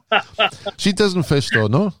there? She doesn't fish though,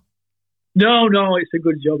 no? No, it's a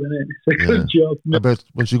good job, isn't it? It's a good job. I bet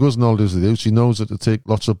when she goes and all this with you, she knows that to take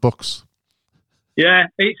lots of bucks. Yeah,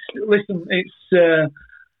 it's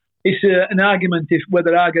an argument if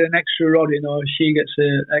whether I get an extra rod in or she gets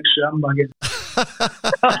an extra handbag in.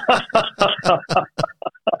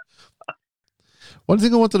 One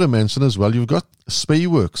thing I wanted to mention as well, you've got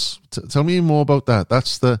Spearworks. Tell me more about that.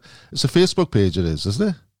 It's a Facebook page, it is, isn't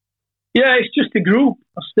it? Yeah, it's just a group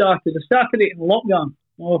I started it in lockdown.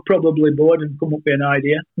 I was probably bored and come up with an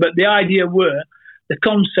idea. But the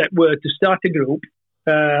concept were to start a group.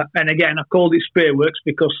 And again, I called it Spearworks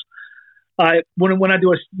because when I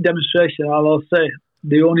do a demonstration, I'll say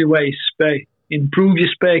the only way is spay. Improve your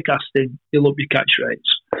spay casting, you'll up your catch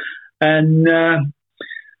rates. And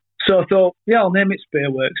so I thought, I'll name it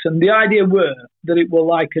Spearworks. And the idea were that it were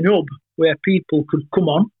like an hub where people could come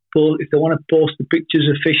on, if they want to post the pictures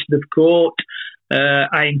of fish they've caught.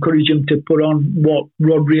 I encourage them to put on what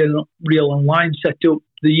rod reel and line setup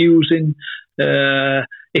they're using.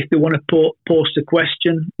 if they want to post a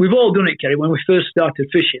question. We've all done it, Kerry. When we first started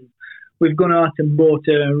fishing, we've gone out and bought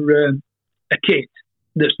a kit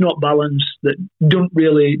that's not balanced, that don't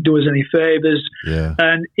really do us any favours. Yeah.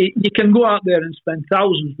 And you can go out there and spend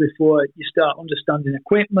thousands before you start understanding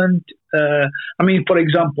equipment. I mean, for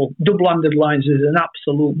example, double-handed lines is an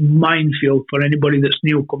absolute minefield for anybody that's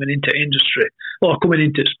new coming into industry or coming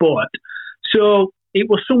into sport. So it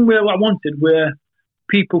was somewhere I wanted where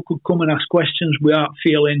people could come and ask questions without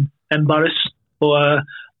feeling embarrassed or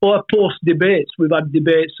post debates. We've had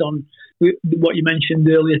debates on what you mentioned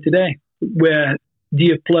earlier today, where do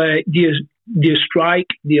you strike,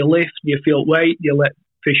 do you lift, do you feel weight, do you let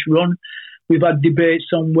fish run? We've had debates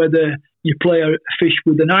on whether you play a fish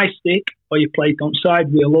with an high stick or you play it on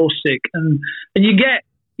side with a low stick. And you get,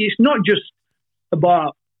 it's not just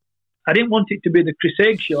about, I didn't want it to be the Chris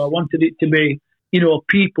Haig show. I wanted it to be,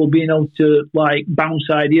 people being able to like bounce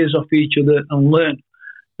ideas off each other and learn.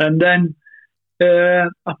 And then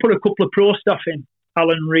I put a couple of pro staff in,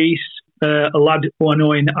 Alan Rees, a lad who I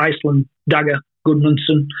know in Iceland, Dagger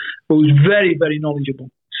Goodmanson, who's very, very knowledgeable.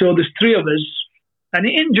 So there's three of us, and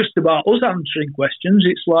it ain't just about us answering questions.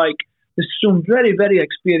 It's like there's some very, very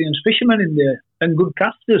experienced fishermen in there and good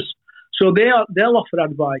casters. So they'll offer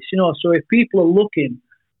advice, So if people are looking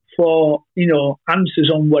for, answers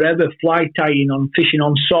on whatever, fly tying, on fishing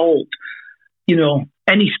on salt,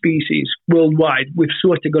 any species worldwide, we've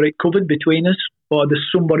sort of got it covered between us, or there's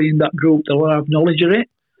somebody in that group that will have knowledge of it.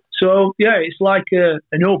 So, yeah, it's like an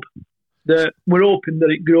hub. We're hoping that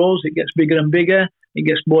it grows, it gets bigger and bigger, it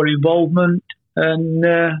gets more involvement. And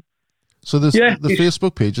so the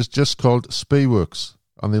Facebook page is just called Speyworks.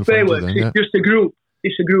 And they'll find you then, it's just a group.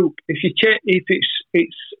 It's a group. If you check, if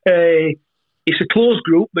it's a closed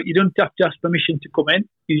group, but you don't have to ask permission to come in.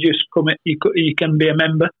 You just come in. You can be a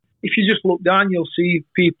member. If you just look down, you'll see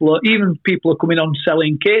people are coming on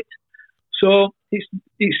selling kit. So it's.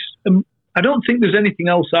 I don't think there's anything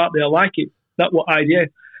else out there like it. That what idea.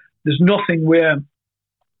 There's nothing where,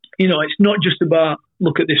 it's not just about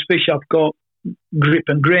look at this fish I've got, grip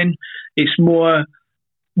and grin. It's more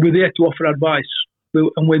we're there to offer advice,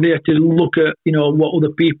 and we're there to look at what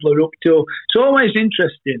other people are up to. It's always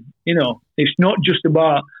interesting. It's not just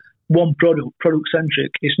about one product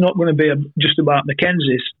centric. It's not going to be just about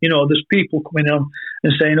Mackenzie's. There's people coming on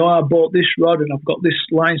and saying, "Oh, I bought this rod and I've got this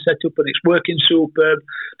line set up and it's working superb."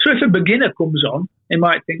 So if a beginner comes on, he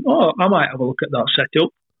might think, "Oh, I might have a look at that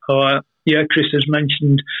setup." Or Chris has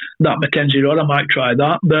mentioned that Mackenzie rod. I might try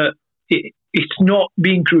that, but it's not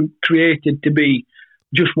being created to be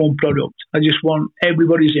just one product. I just want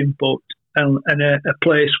everybody's input and a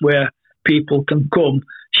place where people can come,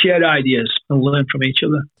 share ideas and learn from each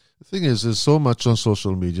other. The thing is, there's so much on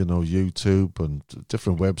social media now, YouTube and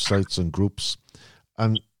different websites and groups,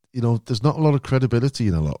 and there's not a lot of credibility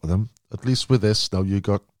in a lot of them. At least with this, now you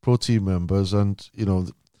got pro team members, and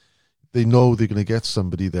they know they're going to get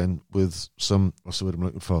somebody then with some, what's the word I'm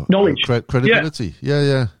looking for? Knowledge, credibility.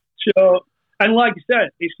 Yeah. So, and like I said,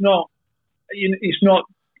 it's not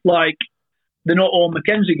like they're not all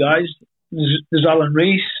Mackenzie guys. There's Alan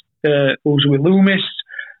Rees, who's with Loomis.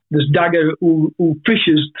 There's Dagger, who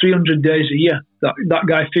fishes 300 days a year. That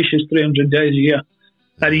guy fishes 300 days a year,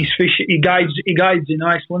 and he guides in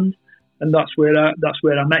Iceland, and that's where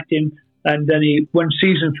I met him. And then when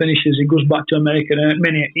season finishes, he goes back to America, and in a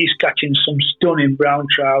minute he's catching some stunning brown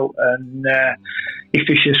trout, and he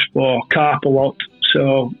fishes for carp a lot.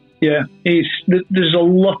 So yeah, there's a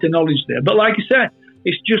lot of knowledge there. But like I said,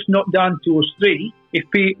 it's just not down to us three. If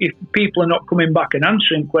people are not coming back and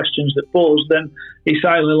answering questions that pose, then it's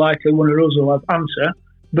highly likely one of us will have answer.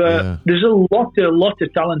 But there's a lot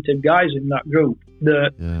of talented guys in that group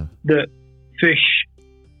that fish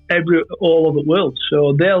all over the world,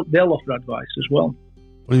 so they'll offer advice as well.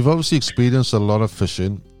 Well, you've obviously experienced a lot of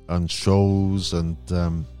fishing and shows and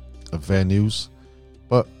venues,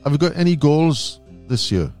 but have you got any goals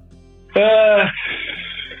this year?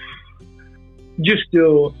 Just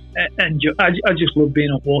to enjoy. I just love being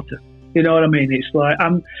on water. You know what I mean? It's like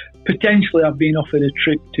I've been offered a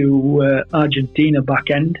trip to Argentina back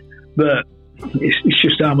end, but it's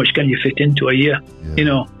just how much can you fit into a year,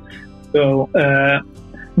 So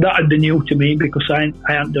that had been new to me because I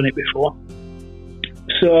hadn't done it before.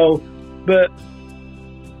 So, but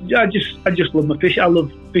I just love my fish. I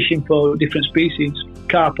love fishing for different species.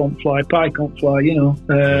 Carp on fly, pike on fly,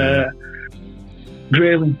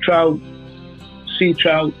 grayling, trout, sea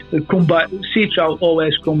trout. Sea trout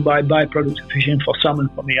always come by byproducts of fishing for salmon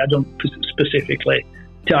for me. I don't specifically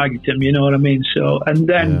target them, you know what I mean? So, and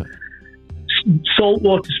then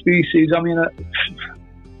saltwater species. I mean,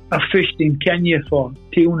 I fished in Kenya for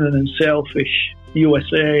tuna and sailfish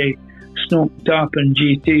USA, snook, tarpon,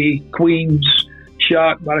 GT, queens,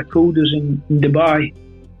 shark, barracudas in Dubai,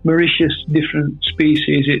 Mauritius, different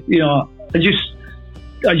species.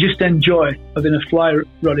 I just enjoy having a fly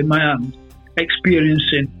rod in my hand,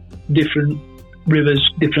 experiencing different rivers,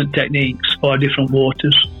 different techniques, or different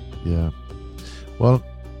waters. Yeah. Well,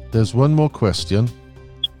 there's one more question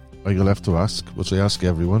I'll have to ask, which I ask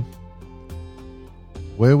everyone.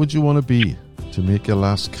 Where would you want to be to make your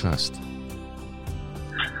last cast?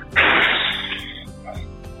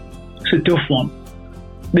 It's a tough one.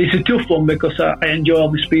 It's a tough one because I enjoy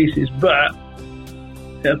all the species, but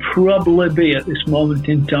it'll probably be at this moment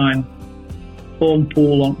in time home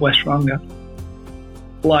pool on West Ranga.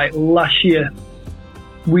 Like last year,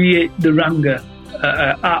 we ate the Ranga at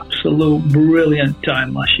an absolute brilliant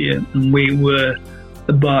time last year, and we were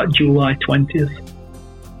about July 20th.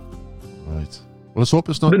 Right. Well, let's hope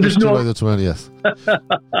it's not this July the 20th.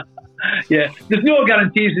 Yeah, there's no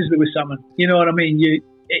guarantees as there with salmon. You know what I mean?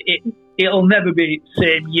 It'll never be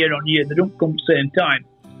same year on year. They don't come same time.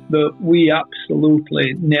 But we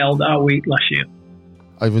absolutely nailed our week last year.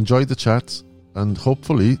 I've enjoyed the chat, and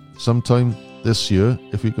hopefully sometime this year,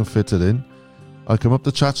 if we can fit it in, I'll come up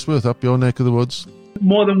to Chatsworth, up your neck of the woods.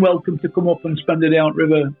 More than welcome to come up and spend a day on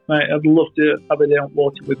river, mate. I'd love to have a day on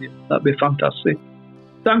water with you. That'd be fantastic.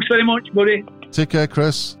 Thanks very much, buddy. Take care,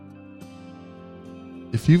 Chris.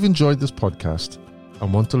 If you've enjoyed this podcast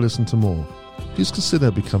and want to listen to more, please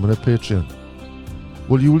consider becoming a Patreon.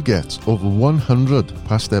 Well, you will get over 100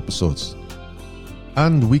 past episodes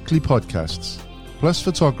and weekly podcasts, plus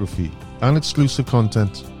photography and exclusive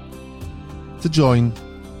content. To join,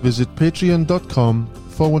 visit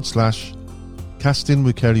patreon.com/casting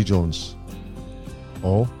with Kerry Jones,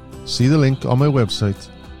 or see the link on my website,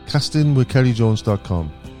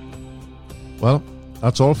 castingwithkerryjones.com. Well,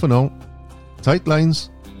 that's all for now. Tight lines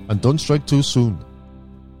and don't strike too soon.